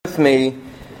with me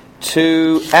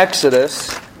to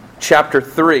Exodus chapter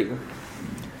 3.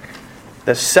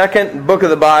 The second book of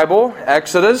the Bible,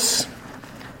 Exodus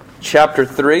chapter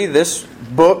 3. This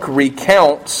book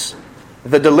recounts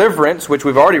the deliverance, which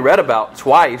we've already read about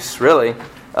twice, really,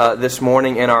 this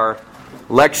morning in our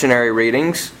lectionary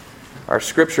readings, our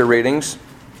scripture readings.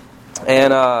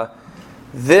 And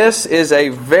this is a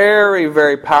very,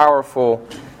 very powerful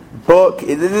book.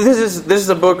 This is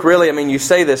a book, really, I mean, you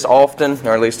say this often,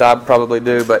 or at least I probably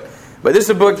do, but this is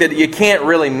a book that you can't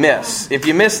really miss. If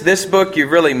you miss this book,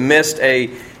 you've really missed a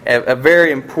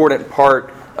very important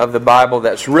part of the Bible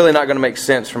that's really not going to make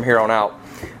sense from here on out.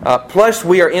 Plus,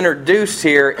 we are introduced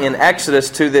here in Exodus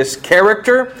to this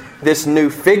character, this new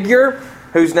figure,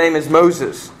 whose name is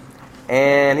Moses.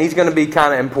 And he's going to be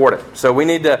kind of important. So we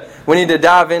need to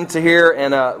dive into here,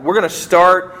 and we're going to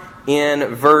start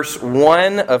in verse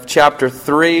 1 of chapter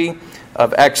 3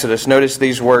 of Exodus. Notice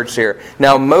these words here.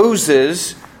 Now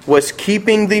Moses was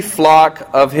keeping the flock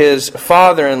of his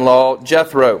father-in-law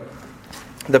Jethro,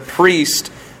 the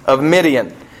priest of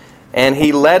Midian. And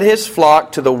he led his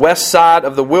flock to the west side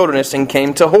of the wilderness and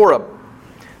came to Horeb,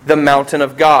 the mountain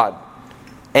of God.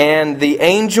 And the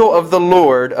angel of the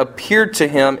Lord appeared to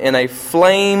him in a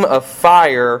flame of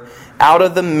fire out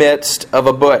of the midst of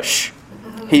a bush.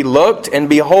 He looked, and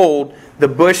behold, the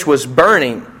bush was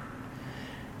burning,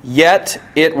 yet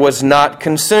it was not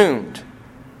consumed.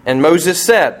 And Moses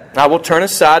said, I will turn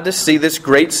aside to see this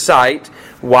great sight,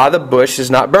 why the bush is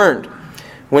not burned.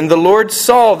 When the Lord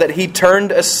saw that he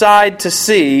turned aside to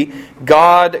see,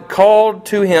 God called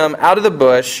to him out of the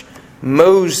bush,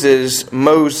 Moses,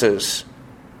 Moses.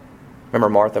 Remember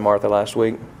Martha last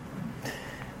week?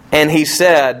 And he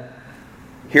said,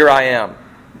 Here I am.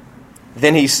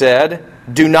 Then he said,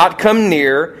 Do not come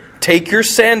near. Take your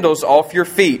sandals off your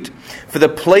feet, for the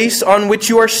place on which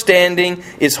you are standing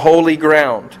is holy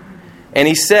ground. And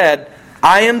he said,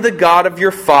 I am the God of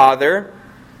your father,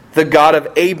 the God of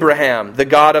Abraham, the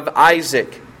God of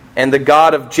Isaac, and the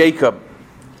God of Jacob.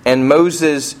 And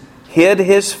Moses hid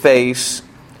his face,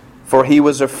 for he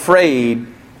was afraid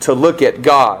to look at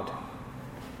God.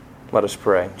 Let us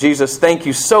pray. Jesus, thank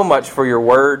you so much for your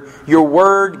word. Your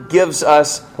word gives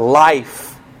us life.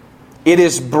 It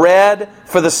is bread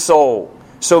for the soul.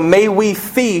 So may we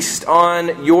feast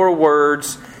on your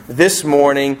words this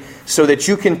morning so that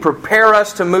you can prepare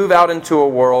us to move out into a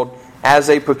world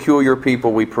as a peculiar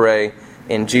people, we pray.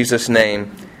 In Jesus'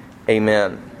 name,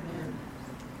 amen.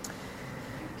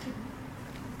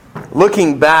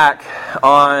 Looking back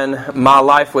on my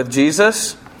life with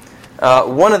Jesus,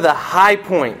 one of the high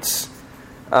points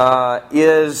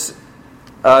is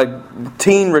a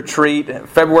teen retreat,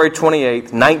 February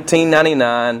 28th,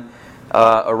 1999,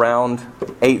 around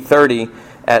 8:30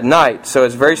 at night. So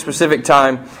it's a very specific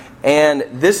time. And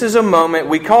this is a moment,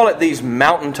 we call it these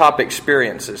mountaintop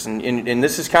experiences. And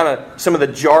this is kind of some of the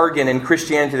jargon in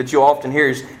Christianity that you'll often hear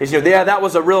is yeah, that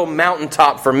was a real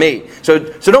mountaintop for me. So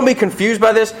don't be confused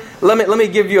by this. Let me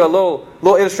give you a little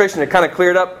illustration to kind of clear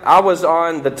it up. I was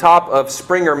on the top of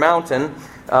Springer Mountain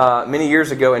many years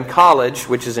ago in college,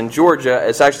 which is in Georgia.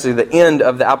 It's actually the end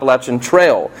of the Appalachian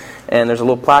Trail. And there's a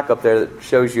little plaque up there that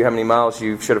shows you how many miles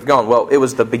you should have gone. Well, it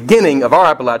was the beginning of our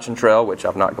Appalachian Trail, which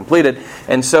I've not completed.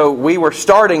 And so we were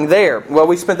starting there. Well,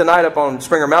 we spent the night up on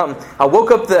Springer Mountain. I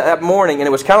woke up that morning, and it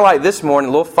was kind of like this morning,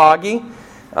 a little foggy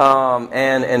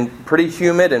and pretty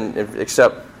humid, and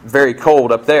except very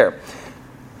cold up there.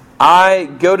 I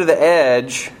go to the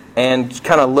edge and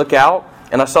kind of look out,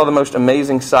 and I saw the most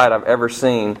amazing sight I've ever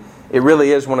seen. It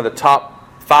really is one of the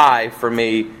top 5 for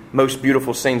me, most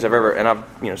beautiful scenes I've ever. And I've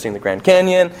seen the Grand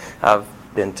Canyon. I've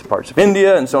been to parts of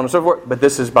India and so on and so forth. But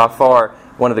this is by far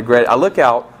one of the great. I look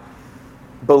out.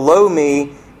 Below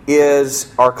me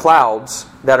are clouds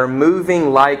that are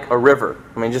moving like a river.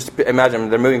 I mean, just imagine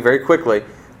they're moving very quickly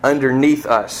underneath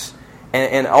us,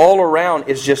 and all around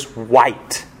is just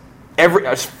white.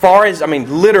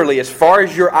 Literally, as far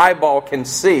as your eyeball can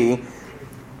see,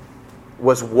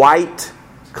 was white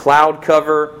cloud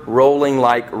cover rolling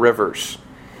like rivers.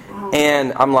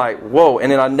 And I'm like, whoa.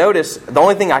 And then I notice the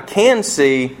only thing I can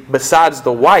see besides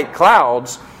the white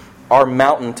clouds are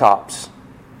mountaintops.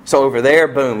 So over there,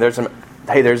 boom, there's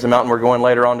the mountain we're going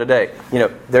later on today.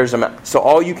 There's a mountain. So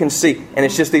all you can see, and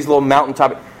it's just these little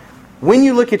mountaintop. When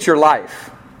you look at your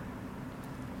life,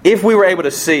 if we were able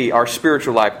to see our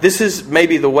spiritual life, this is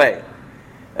maybe the way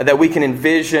that we can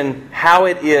envision how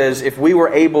it is if we were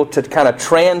able to kind of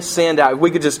transcend out. If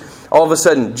we could just all of a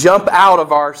sudden jump out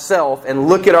of ourself and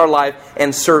look at our life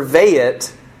and survey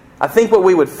it, I think what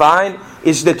we would find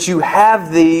is that you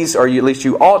have these, or at least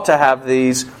you ought to have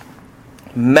these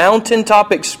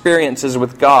mountaintop experiences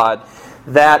with God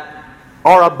that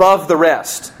are above the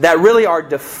rest, that really are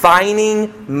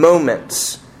defining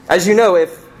moments. As you know,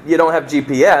 if you don't have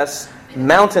GPS,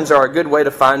 mountains are a good way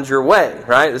to find your way,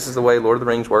 right? This is the way Lord of the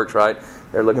Rings works, right?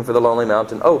 They're looking for the lonely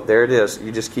mountain. Oh, there it is.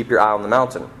 You just keep your eye on the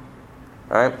mountain,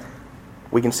 right?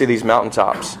 We can see these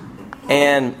mountaintops.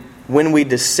 And when we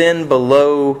descend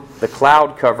below the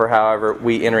cloud cover, however,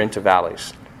 we enter into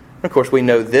valleys. And of course, we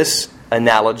know this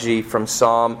analogy from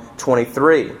Psalm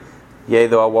 23. Yea,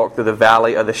 though I walk through the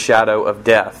valley of the shadow of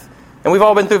death. And we've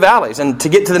all been through valleys. And to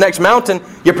get to the next mountain,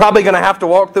 you're probably going to have to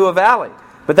walk through a valley.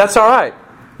 But that's all right,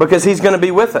 because He's going to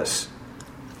be with us.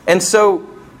 And so,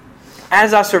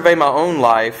 as I survey my own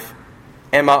life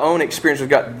and my own experience with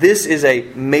God, this is a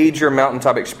major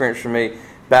mountaintop experience for me.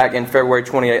 Back in February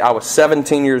 28, I was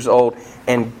 17 years old,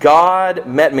 and God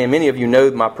met me. And many of you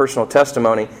know my personal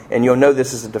testimony, and you'll know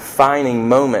this is a defining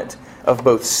moment of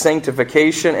both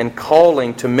sanctification and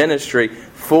calling to ministry,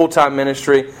 full-time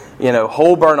ministry,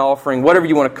 whole burnt offering, whatever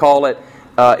you want to call it.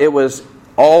 It was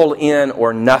all in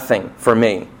or nothing for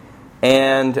me.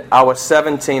 And I was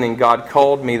 17, and God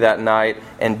called me that night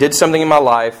and did something in my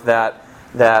life that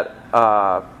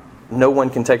no one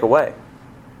can take away.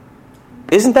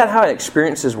 Isn't that how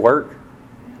experiences work?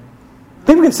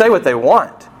 People can say what they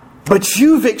want, but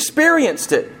you've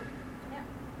experienced it.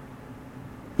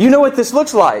 You know what this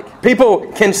looks like.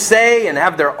 People can say and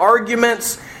have their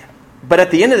arguments, but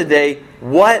at the end of the day,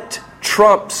 what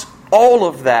trumps all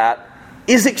of that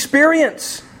is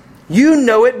experience. You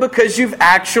know it because you've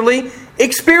actually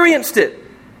experienced it.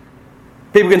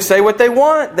 People can say what they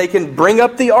want. They can bring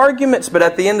up the arguments, but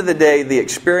at the end of the day, the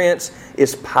experience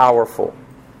is powerful.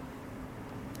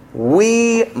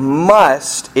 We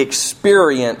must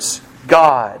experience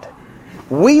God.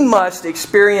 We must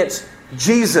experience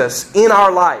Jesus in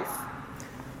our life,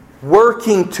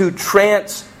 working to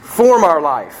transform our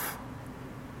life.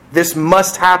 This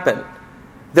must happen.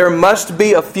 There must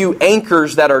be a few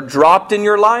anchors that are dropped in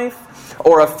your life,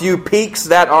 or a few peaks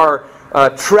that are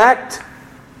trekked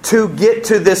to get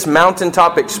to this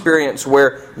mountaintop experience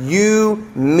where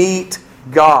you meet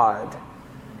God.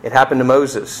 It happened to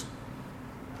Moses.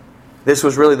 This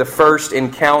was really the first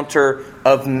encounter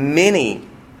of many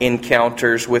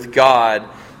encounters with God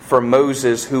for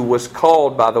Moses, who was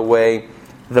called, by the way,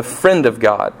 the friend of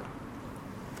God.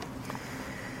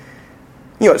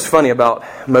 You know what's funny about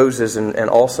Moses and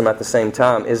awesome at the same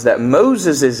time is that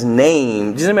Moses'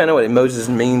 name, does anybody know what Moses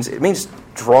means? It means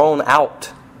drawn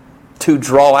out, to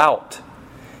draw out.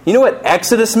 You know what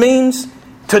Exodus means?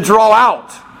 To draw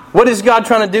out. What is God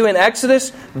trying to do in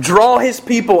Exodus? Draw His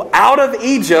people out of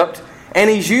Egypt, and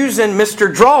He's using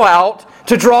Mr. Draw Out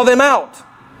to draw them out.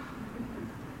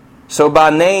 So by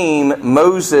name,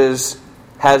 Moses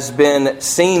has been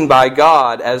seen by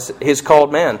God as His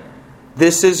called man.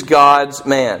 This is God's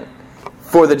man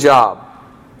for the job.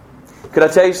 Could I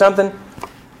tell you something?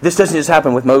 This doesn't just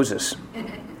happen with Moses.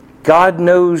 God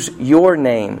knows your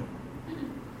name.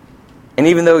 And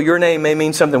even though your name may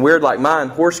mean something weird like mine,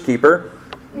 horsekeeper,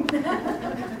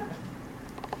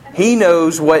 He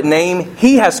knows what name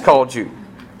He has called you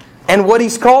and what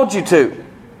He's called you to.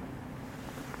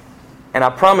 And I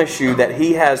promise you that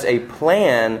He has a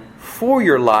plan for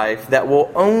your life that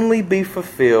will only be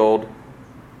fulfilled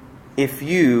if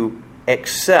you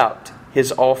accept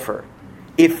His offer.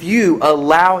 If you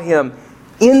allow Him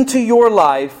into your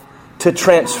life to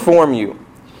transform you.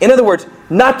 In other words,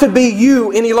 not to be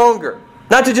you any longer.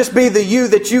 Not to just be the you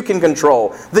that you can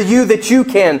control. The you that you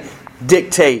can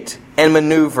dictate and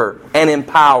maneuver and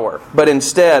empower. But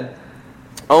instead,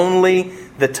 only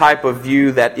the type of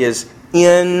you that is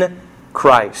in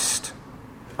Christ.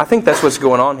 I think that's what's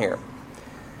going on here.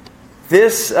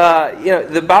 This,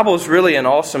 the Bible is really an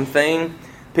awesome thing.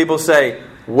 People say,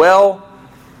 well,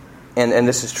 and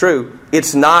this is true,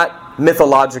 it's not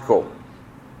mythological.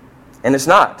 And it's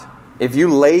not. If you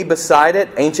lay beside it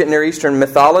ancient Near Eastern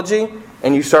mythology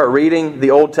and you start reading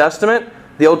the Old Testament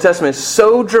is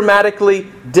so dramatically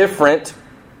different,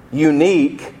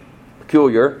 unique,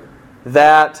 peculiar,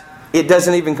 that it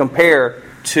doesn't even compare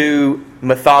to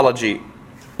mythology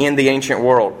in the ancient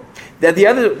world. That the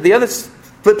other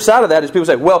flip side of that is people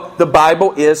say, well, the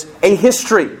Bible is a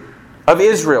history of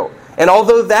Israel. And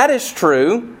although that is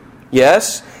true,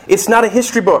 yes, it's not a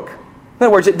history book. In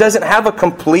other words, it doesn't have a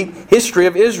complete history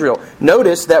of Israel.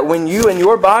 Notice that when you in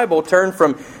your Bible turn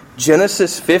from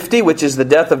Genesis 50, which is the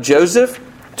death of Joseph,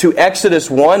 to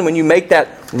Exodus 1, when you make that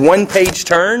one-page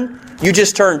turn, you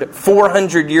just turned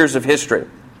 400 years of history.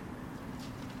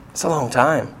 It's a long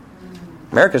time.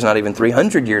 America's not even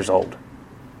 300 years old.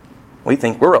 We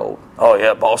think we're old. Oh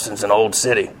yeah, Boston's an old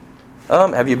city.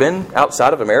 Have you been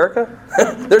outside of America?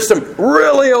 There's some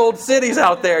really old cities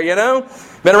out there, you know?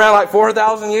 Been around like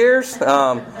 4,000 years?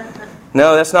 No,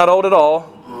 that's not old at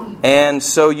all. And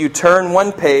so you turn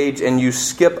one page and you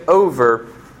skip over.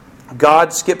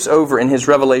 God skips over in His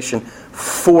revelation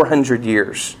 400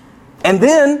 years. And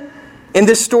then, in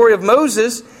this story of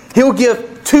Moses, He'll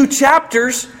give 2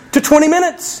 chapters to 20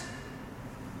 minutes.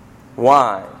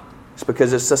 Why? It's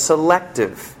because it's a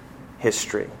selective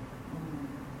history.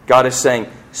 God is saying,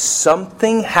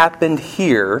 something happened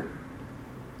here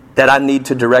that I need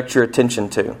to direct your attention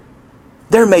to.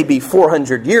 There may be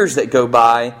 400 years that go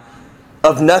by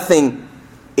of nothing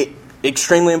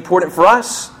extremely important for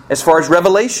us as far as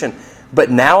revelation.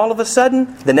 But now all of a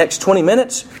sudden, the next 20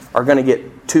 minutes are going to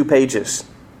get 2 pages.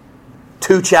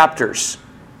 2 chapters.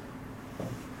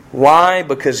 Why?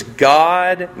 Because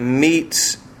God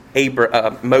meets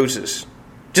Moses.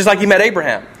 Just like He met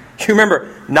Abraham. You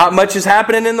remember, not much is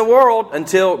happening in the world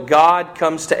until God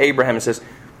comes to Abraham and says,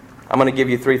 I'm going to give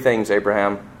you 3 things,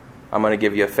 Abraham. I'm going to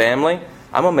give you a family,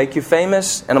 I'm going to make you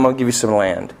famous, and I'm going to give you some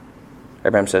land.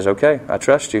 Abraham says, okay, I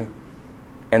trust you.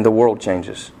 And the world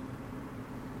changes.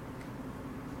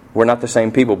 We're not the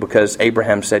same people because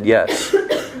Abraham said yes.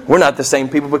 We're not the same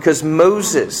people because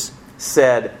Moses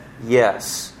said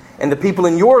yes. And the people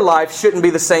in your life shouldn't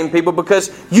be the same people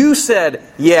because you said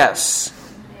yes.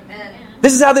 Amen.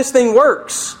 This is how this thing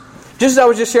works. Just as I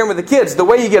was just sharing with the kids, the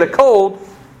way you get a cold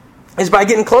is by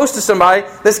getting close to somebody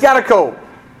that's got a cold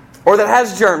or that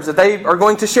has germs that they are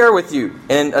going to share with you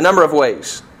in a number of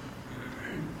ways.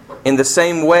 In the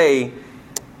same way,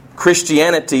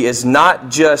 Christianity is not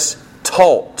just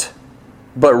taught,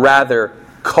 but rather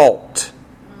cult.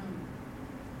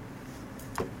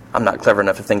 I'm not clever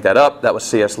enough to think that up. That was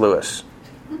C.S. Lewis,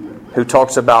 who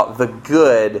talks about the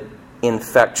good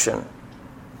infection.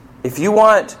 If you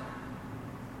want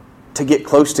to get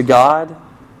close to God,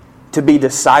 to be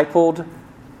discipled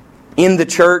in the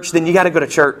church, then you got to go to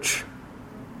church.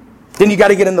 Then you got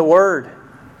to get in the Word.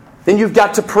 Then you've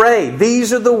got to pray.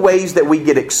 These are the ways that we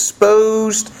get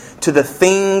exposed to the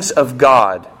things of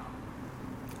God.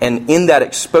 And in that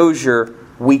exposure,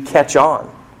 we catch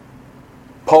on.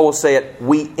 Paul will say it,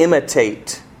 we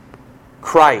imitate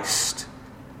Christ.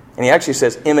 And he actually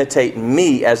says, imitate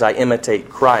me as I imitate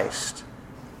Christ.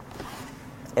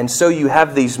 And so you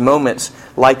have these moments,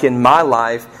 like in my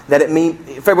life, that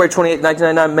February 28,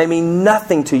 1999 may mean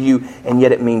nothing to you, and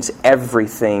yet it means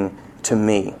everything to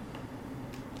me.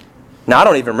 Now, I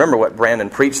don't even remember what Brandon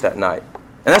preached that night.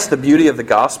 And that's the beauty of the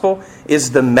gospel,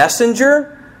 is the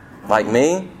messenger, like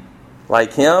me,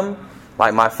 like him,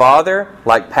 like my father,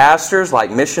 like pastors,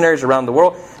 like missionaries around the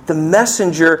world, the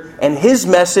messenger and his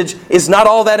message is not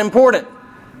all that important.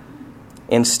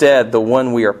 Instead, the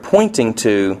one we are pointing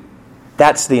to,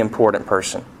 that's the important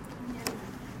person.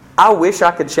 I wish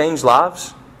I could change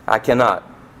lives. I cannot.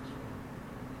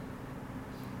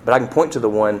 But I can point to the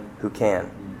one who can.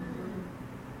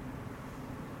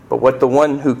 But what the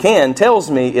one who can tells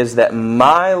me is that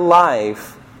my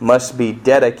life must be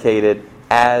dedicated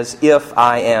as if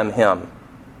I am him.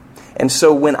 And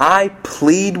so when I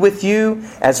plead with you,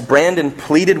 as Brandon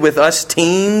pleaded with us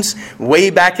teens way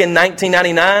back in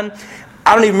 1999,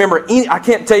 I don't even remember I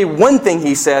can't tell you one thing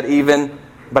he said even,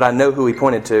 but I know who he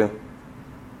pointed to.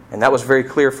 And that was very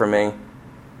clear for me.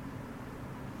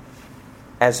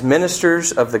 As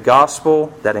ministers of the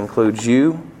gospel, that includes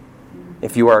you,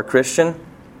 if you are a Christian,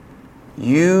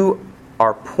 you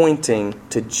are pointing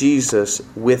to Jesus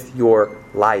with your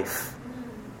life.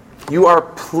 You are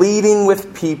pleading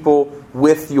with people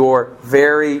with your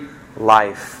very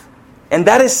life. And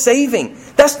that is saving.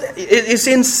 It's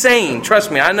insane.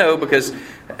 Trust me, I know because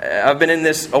I've been in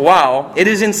this a while. It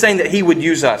is insane that He would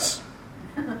use us.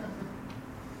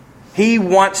 He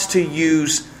wants to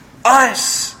use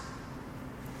us.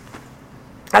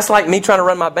 That's like me trying to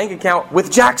run my bank account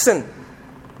with Jackson.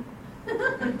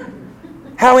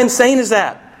 How insane is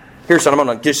that? Here, son, I'm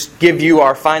going to just give you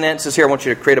our finances here. I want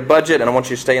you to create a budget, and I want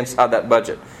you to stay inside that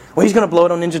budget. Well, he's going to blow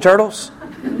it on Ninja Turtles.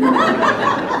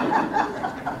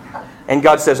 And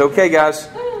God says, okay, guys,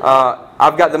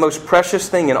 I've got the most precious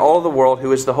thing in all the world,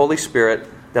 who is the Holy Spirit,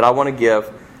 that I want to give.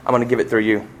 I'm going to give it through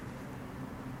you.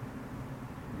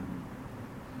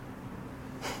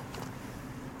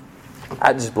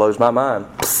 That just blows my mind.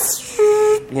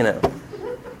 You know.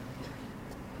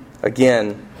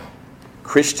 Again,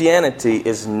 Christianity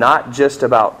is not just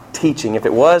about teaching. If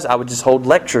it was, I would just hold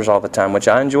lectures all the time, which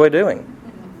I enjoy doing.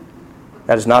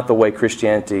 That is not the way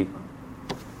Christianity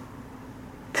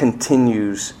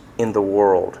continues in the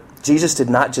world. Jesus did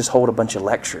not just hold a bunch of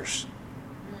lectures.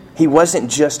 He wasn't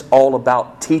just all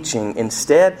about teaching.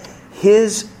 Instead,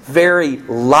 His very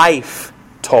life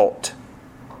taught.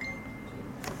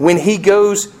 When He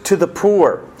goes to the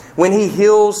poor, when He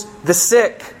heals the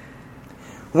sick,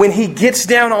 when He gets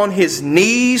down on His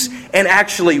knees and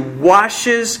actually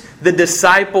washes the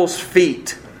disciples'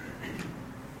 feet.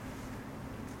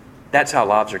 That's how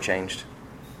lives are changed.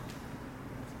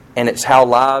 And it's how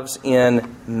lives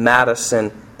in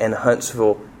Madison and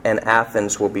Huntsville and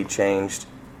Athens will be changed,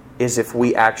 is if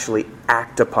we actually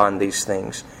act upon these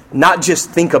things. Not just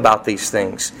think about these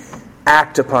things.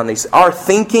 Act upon these. Our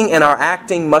thinking and our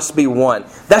acting must be one.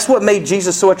 That's what made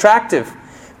Jesus so attractive.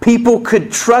 People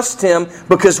could trust Him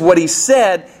because what He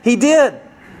said, He did.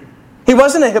 He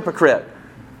wasn't a hypocrite.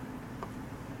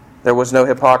 There was no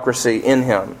hypocrisy in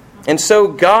Him. And so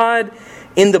God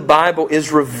in the Bible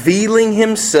is revealing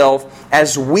Himself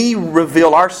as we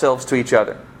reveal ourselves to each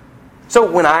other. So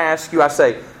when I ask you, I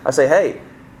say, hey,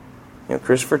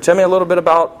 Christopher, tell me a little bit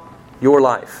about your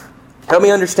life. Help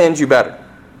me understand you better.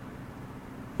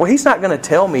 Well, He's not going to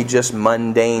tell me just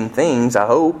mundane things, I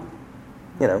hope.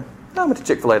 I went to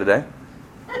Chick-fil-A today.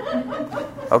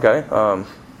 Okay,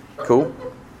 cool.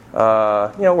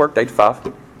 Worked 8 to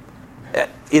 5.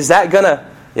 Is that going to...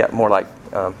 Yeah, more like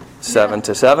 7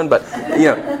 to 7. But,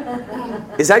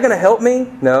 is that going to help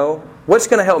me? No. What's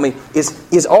going to help me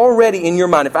is already in your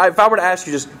mind. If I were to ask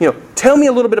you just, tell me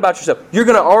a little bit about yourself. You're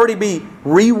going to already be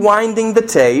rewinding the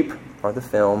tape, or the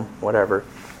film, whatever,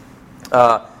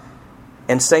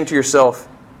 and saying to yourself,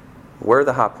 where are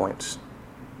the high points?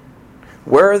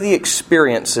 Where are the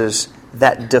experiences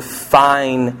that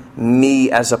define me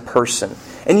as a person?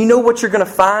 And you know what you're going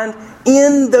to find?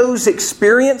 In those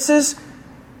experiences,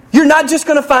 you're not just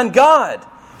going to find God.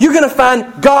 You're going to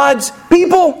find God's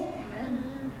people.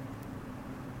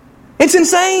 It's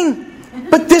insane.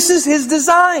 But this is His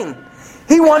design.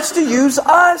 He wants to use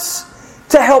us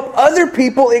to help other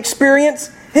people experience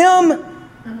Him.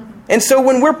 And so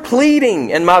when we're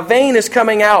pleading and my vein is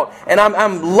coming out and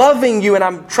I'm loving you and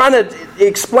I'm trying to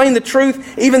explain the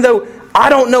truth even though I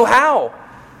don't know how,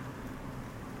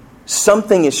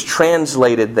 something is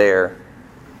translated there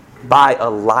by a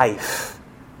life.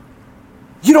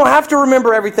 You don't have to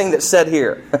remember everything that's said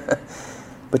here.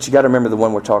 But you got to remember the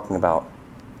one we're talking about.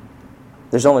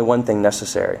 There's only one thing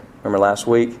necessary. Remember last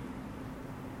week?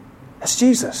 That's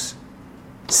Jesus.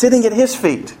 Sitting at His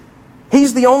feet.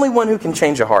 He's the only one who can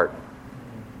change a heart.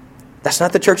 That's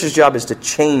not the church's job, is to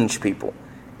change people.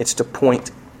 It's to point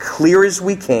clear as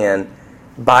we can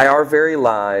by our very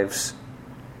lives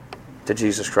to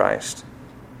Jesus Christ.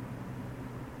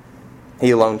 He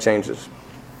alone changes.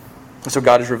 And so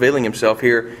God is revealing Himself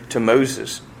here to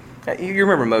Moses. Now, you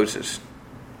remember Moses.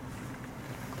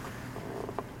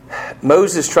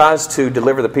 Moses tries to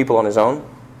deliver the people on his own.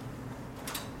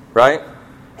 Right?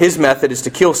 His method is to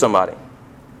kill somebody.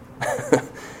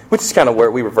 Which is kind of where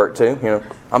we revert to.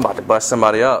 I'm about to bust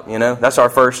somebody up. That's our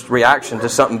first reaction to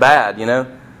something bad.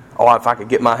 Oh, if I could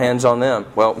get my hands on them.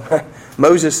 Well,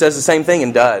 Moses says the same thing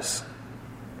and does.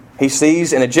 He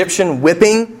sees an Egyptian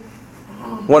whipping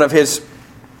one of his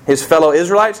fellow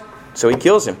Israelites, so he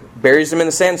kills him, buries him in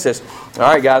the sand, and says, all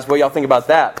right, guys, what do y'all think about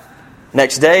that?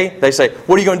 Next day, they say,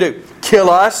 what are you going to do? Kill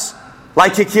us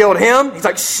like you killed him? He's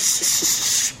like,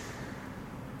 shh.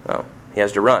 Oh, he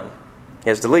has to run. He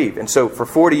has to leave. And so for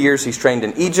 40 years he's trained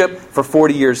in Egypt. For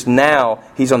 40 years now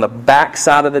he's on the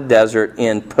backside of the desert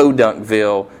in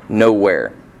Podunkville,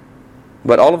 nowhere.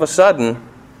 But all of a sudden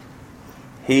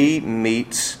he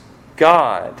meets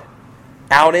God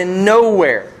out in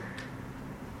nowhere.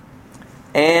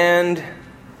 And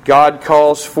God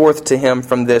calls forth to him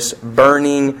from this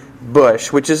burning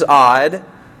bush, which is odd.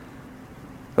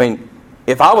 I mean,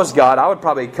 if I was God, I would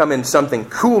probably come in something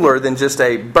cooler than just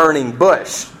a burning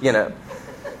bush,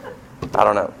 I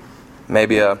don't know.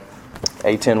 Maybe a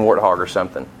A10 warthog or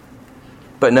something.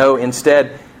 But no,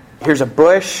 instead, here's a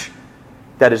bush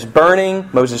that is burning.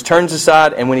 Moses turns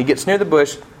aside, and when he gets near the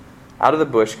bush, out of the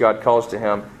bush, God calls to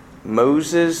him,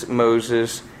 Moses,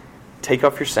 Moses, take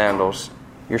off your sandals.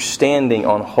 You're standing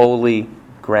on holy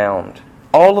ground.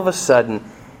 All of a sudden,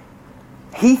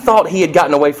 he thought he had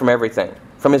gotten away from everything.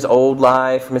 From his old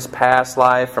life, from his past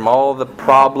life, from all the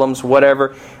problems,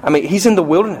 whatever. I mean, he's in the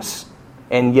wilderness.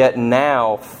 And yet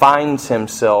now finds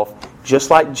himself, just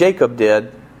like Jacob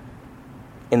did,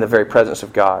 in the very presence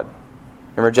of God.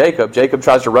 Remember Jacob? Jacob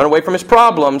tries to run away from his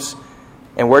problems.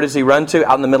 And where does he run to?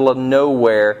 Out in the middle of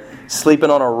nowhere, sleeping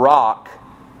on a rock.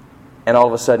 And all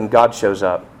of a sudden God shows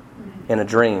up in a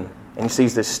dream. And he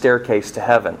sees this staircase to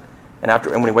heaven. And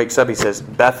when he wakes up he says,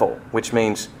 Bethel, which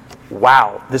means,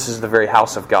 wow, this is the very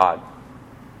house of God.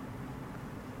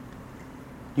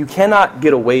 You cannot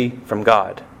get away from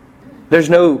God. There's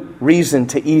no reason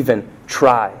to even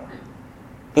try.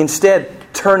 Instead,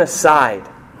 turn aside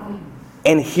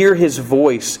and hear His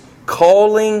voice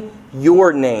calling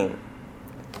your name.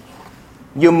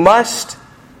 You must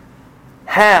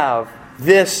have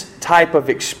this type of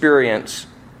experience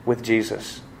with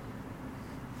Jesus.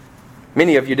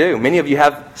 Many of you do. Many of you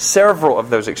have several of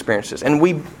those experiences. And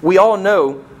we all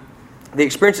know the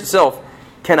experience itself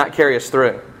cannot carry us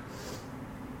through.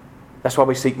 That's why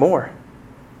we seek more.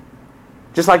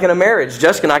 Just like in a marriage,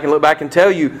 Jessica and I can look back and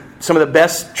tell you some of the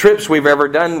best trips we've ever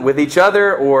done with each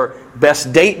other, or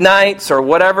best date nights, or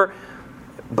whatever.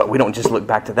 But we don't just look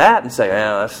back to that and say,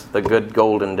 that's the good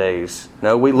golden days.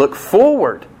 No, we look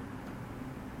forward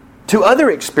to other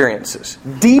experiences,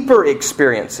 deeper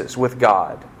experiences with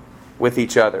God, with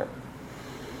each other.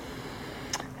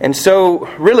 And so,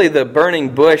 really, the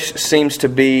burning bush seems to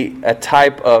be a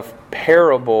type of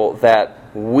parable that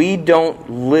we don't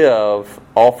live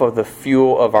off of the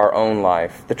fuel of our own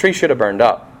life. The tree should have burned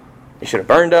up. It should have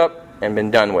burned up and been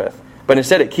done with. But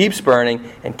instead it keeps burning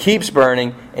and keeps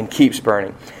burning and keeps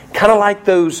burning. Kind of like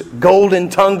those golden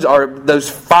tongues, or those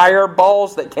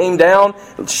fireballs that came down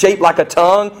shaped like a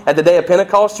tongue at the day of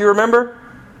Pentecost, you remember?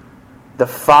 The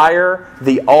fire,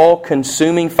 the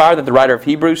all-consuming fire that the writer of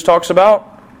Hebrews talks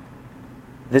about.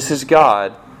 This is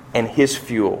God and His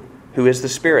fuel, who is the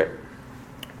Spirit.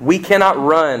 We cannot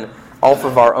run off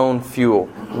of our own fuel.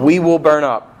 We will burn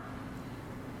up.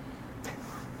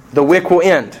 The wick will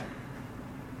end.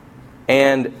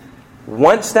 And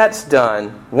once that's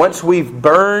done, once we've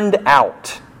burned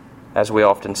out, as we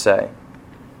often say,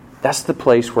 that's the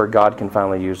place where God can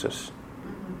finally use us.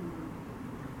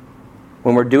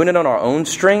 When we're doing it on our own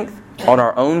strength, on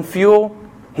our own fuel,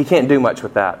 He can't do much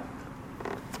with that.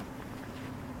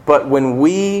 But when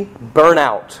we burn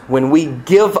out, when we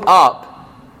give up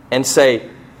and say,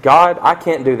 God, I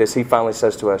can't do this, He finally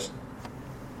says to us,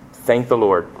 thank the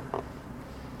Lord.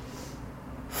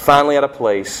 Finally at a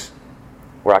place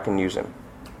where I can use Him.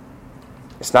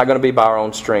 It's not going to be by our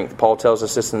own strength. Paul tells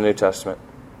us this in the New Testament.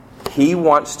 He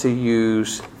wants to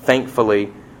use,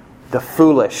 thankfully, the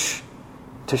foolish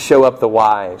to show up the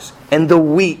wise, and the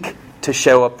weak to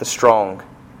show up the strong.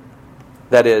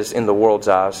 That is, in the world's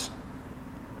eyes.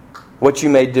 What you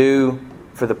may do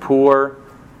for the poor,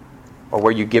 or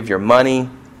where you give your money,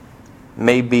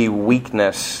 may be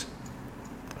weakness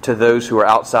to those who are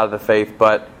outside of the faith,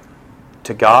 but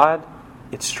to God,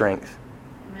 it's strength.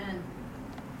 Amen.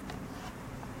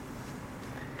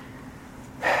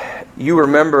 You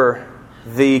remember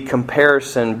the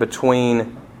comparison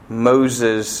between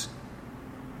Moses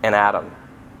and Adam.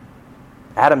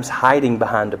 Adam's hiding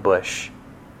behind a bush.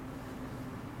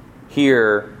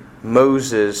 Here,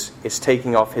 Moses is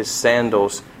taking off his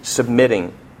sandals,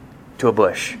 submitting to a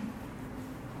bush.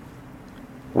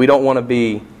 We don't want to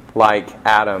be like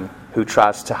Adam, who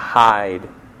tries to hide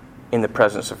in the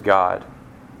presence of God.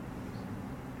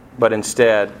 But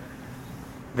instead,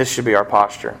 this should be our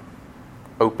posture.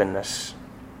 Openness.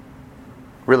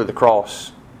 Really the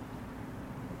cross.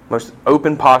 Most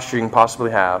open posture you can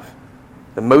possibly have.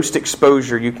 The most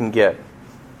exposure you can get.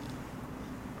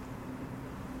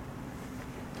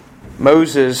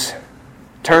 Moses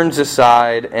turns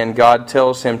aside and God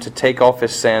tells him to take off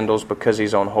his sandals because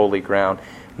he's on holy ground.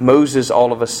 Moses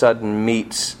all of a sudden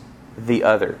meets the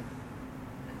other.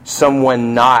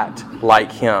 Someone not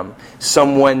like him.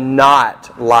 Someone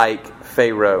not like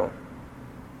Pharaoh.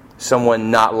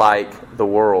 Someone not like the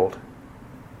world.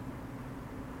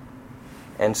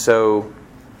 And so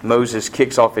Moses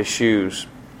kicks off his shoes.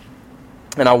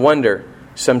 And I wonder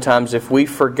sometimes if we've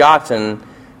forgotten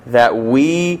that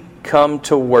we come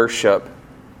to worship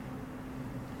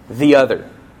the other,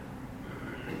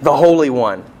 the Holy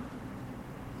One,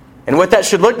 and what that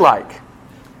should look like.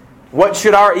 What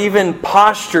should our even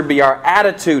posture be, our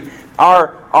attitude,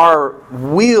 our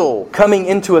will coming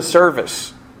into a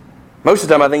service? Most of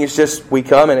the time I think it's just we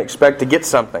come and expect to get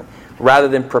something rather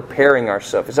than preparing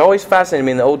ourselves. It's always fascinating to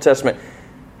me in the Old Testament,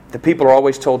 the people are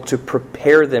always told to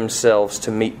prepare themselves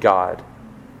to meet God.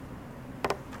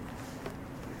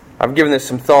 I've given this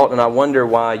some thought and I wonder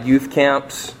why youth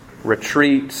camps,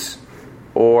 retreats,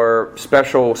 or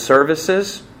special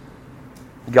services,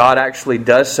 God actually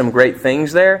does some great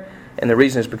things there. And the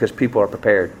reason is because people are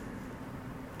prepared.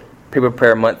 People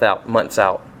prepare months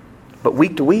out. But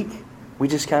week to week, we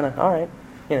just kind of, all right,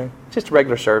 just a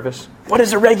regular service. What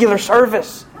is a regular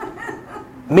service?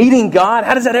 Meeting God?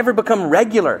 How does that ever become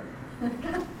regular?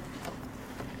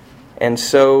 And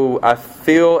so I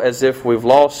feel as if we've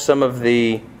lost some of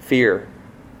the fear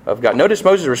of God. Notice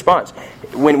Moses' response.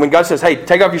 When God says, hey,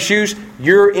 take off your shoes,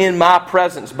 you're in my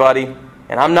presence, buddy,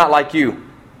 and I'm not like you.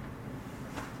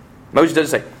 Moses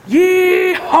doesn't say,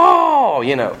 "Yee-haw!"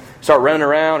 Start running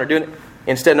around or doing it.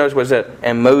 Instead, notice what it said.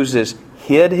 And Moses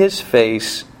hid his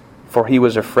face, for he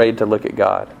was afraid to look at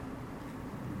God.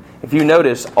 If you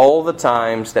notice all the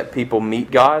times that people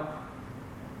meet God,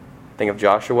 think of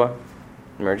Joshua.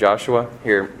 Remember Joshua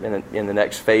here in the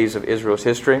next phase of Israel's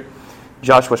history?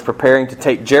 Joshua's preparing to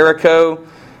take Jericho,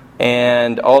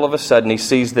 and all of a sudden he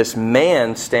sees this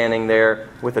man standing there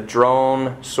with a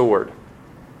drawn sword.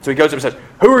 So he goes up and says,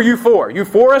 "Who are you for? Are you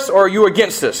for us or are you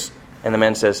against us?" And the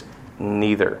man says,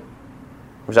 "Neither."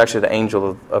 It was actually the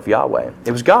angel of Yahweh.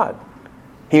 It was God.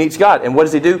 He meets God. And what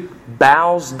does he do?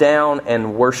 Bows down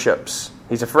and worships.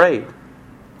 He's afraid.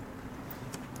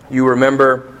 You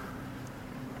remember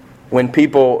when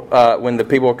the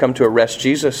people come to arrest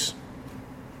Jesus,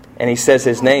 and he says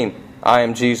his name, "I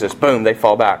am Jesus." Boom, they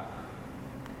fall back.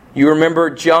 You remember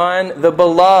John the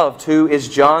Beloved, who is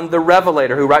John the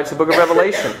Revelator, who writes the book of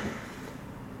Revelation.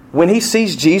 When he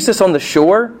sees Jesus on the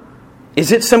shore,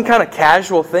 is it some kind of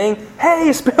casual thing? "Hey,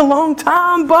 it's been a long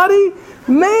time, buddy.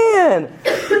 Man,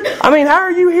 how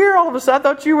are you here all of a sudden? I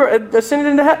thought you were ascended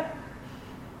into heaven."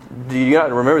 Do you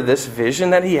not remember this vision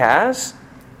that he has?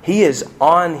 He is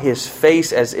on his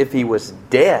face as if he was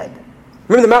dead.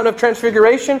 Remember the Mountain of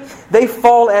Transfiguration? They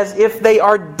fall as if they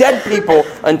are dead people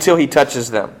until he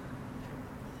touches them.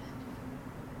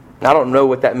 Now, I don't know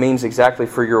what that means exactly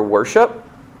for your worship,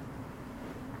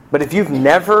 but if you've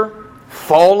never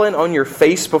fallen on your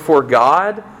face before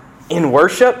God in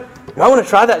worship, I want to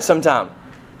try that sometime.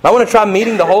 I want to try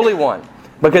meeting the Holy One,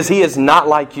 because He is not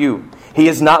like you. He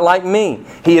is not like me.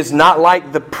 He is not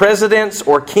like the presidents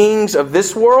or kings of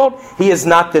this world. He is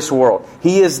not this world.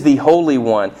 He is the Holy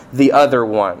One, the other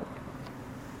one.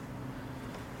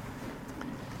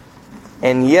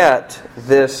 And yet,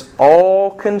 this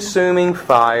all-consuming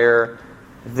fire,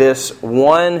 this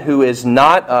one who is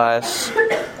not us,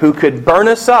 who could burn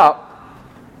us up,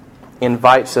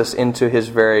 invites us into His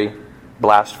very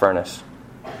blast furnace.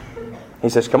 He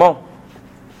says, "Come on.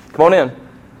 Come on in."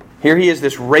 Here He is,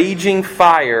 this raging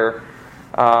fire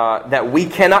that we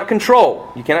cannot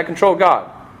control. You cannot control God.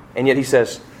 And yet He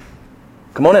says,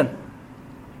 "Come on in.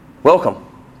 Welcome.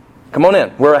 Come on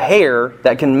in." We're a hair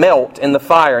that can melt in the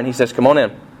fire. And He says, "Come on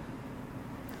in."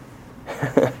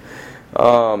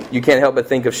 You can't help but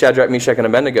think of Shadrach, Meshach, and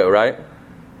Abednego, right?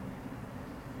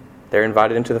 They're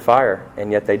invited into the fire,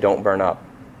 and yet they don't burn up.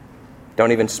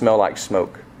 Don't even smell like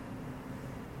smoke.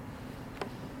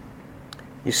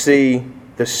 You see,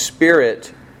 the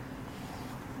Spirit,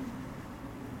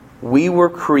 we were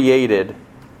created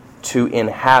to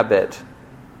inhabit,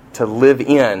 to live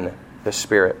in the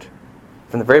Spirit.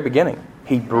 From the very beginning,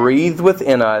 He breathed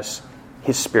within us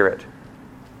His Spirit.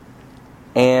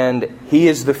 And He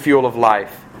is the fuel of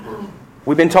life.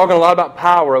 We've been talking a lot about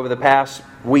power over the past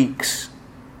weeks.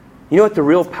 You know what the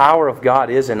real power of God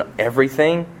is in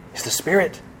everything? It's the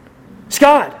Spirit. It's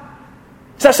God.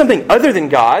 It's not something other than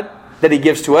God that He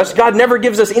gives to us. God never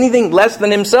gives us anything less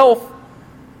than Himself.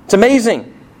 It's amazing.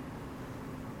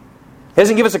 He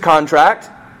doesn't give us a contract.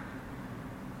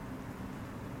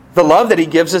 The love that He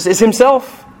gives us is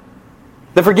Himself.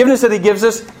 The forgiveness that He gives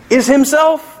us is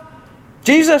Himself.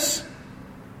 Jesus.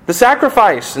 The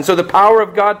sacrifice. And so the power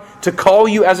of God to call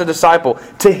you as a disciple,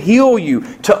 to heal you,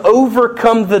 to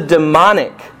overcome the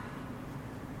demonic.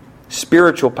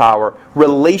 Spiritual power,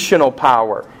 relational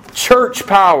power, church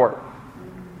power.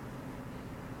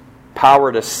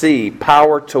 Power to see,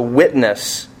 power to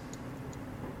witness,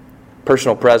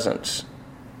 personal presence.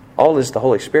 All is the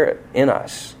Holy Spirit in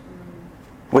us.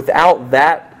 Without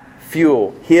that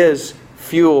fuel, His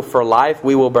fuel for life,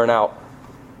 we will burn out.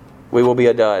 We will be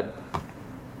a dud.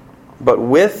 But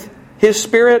with His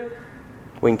Spirit,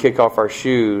 we can kick off our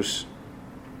shoes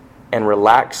and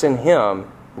relax in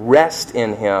Him, rest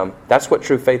in Him. That's what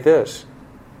true faith is.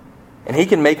 And He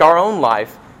can make our own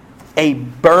life a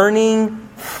burning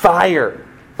fire.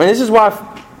 And this is why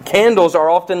candles are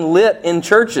often lit in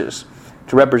churches,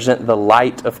 to represent the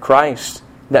light of Christ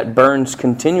that burns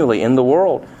continually in the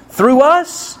world through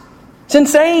us. It's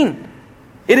insane.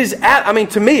 It is,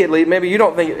 to me at least, maybe you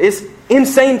don't think, it's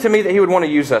insane to me that He would want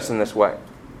to use us in this way.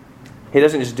 He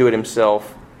doesn't just do it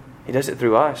Himself. He does it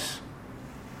through us.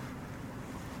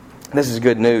 This is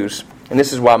good news. And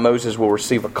this is why Moses will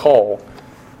receive a call.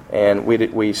 And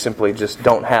we simply just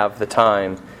don't have the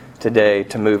time today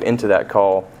to move into that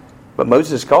call. But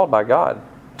Moses is called by God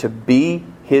to be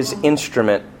His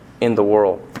instrument in the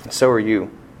world. And so are you.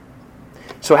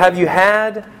 So have you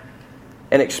had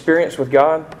an experience with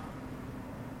God?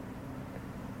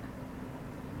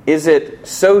 Is it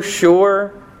so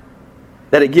sure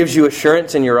that it gives you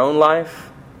assurance in your own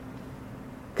life?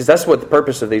 Because that's what the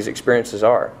purpose of these experiences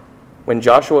are. when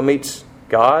Joshua meets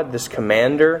God, this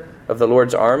commander of the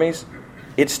Lord's armies,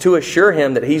 it's to assure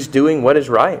him that he's doing what is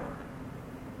right.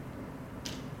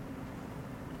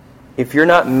 If you're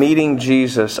not meeting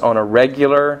Jesus on a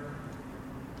regular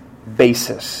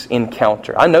basis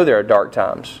encounter, I know there are dark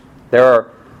times.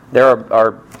 There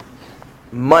are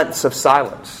months of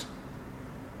silence.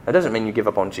 That doesn't mean you give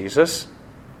up on Jesus.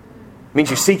 It means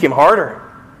you seek Him harder.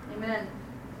 Amen.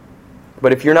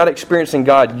 But if you're not experiencing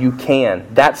God, you can.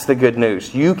 That's the good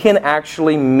news. You can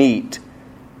actually meet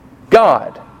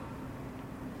God.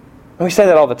 And we say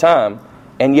that all the time,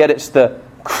 and yet it's the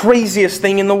craziest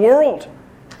thing in the world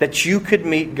that you could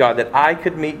meet God, that I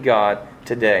could meet God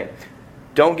today.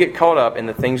 Don't get caught up in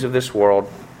the things of this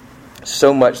world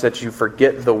so much that you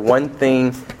forget the one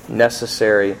thing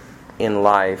necessary in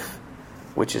life,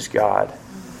 which is God.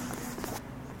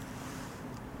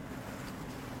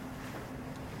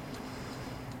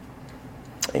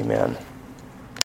 Amen.